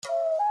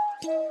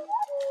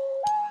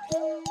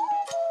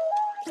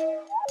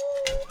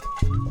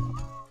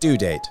Due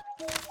date.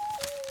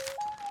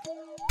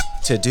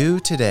 To do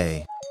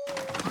today.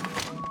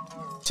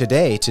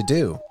 Today to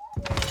do.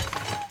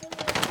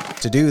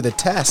 To do the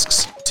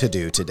tasks to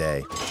do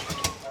today.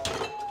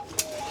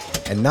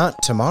 And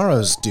not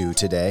tomorrow's due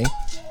today.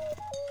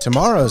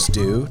 Tomorrow's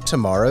due,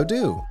 tomorrow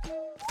do.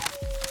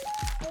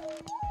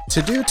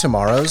 To do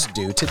tomorrow's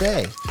due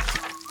today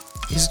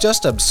is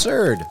just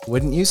absurd,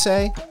 wouldn't you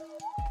say?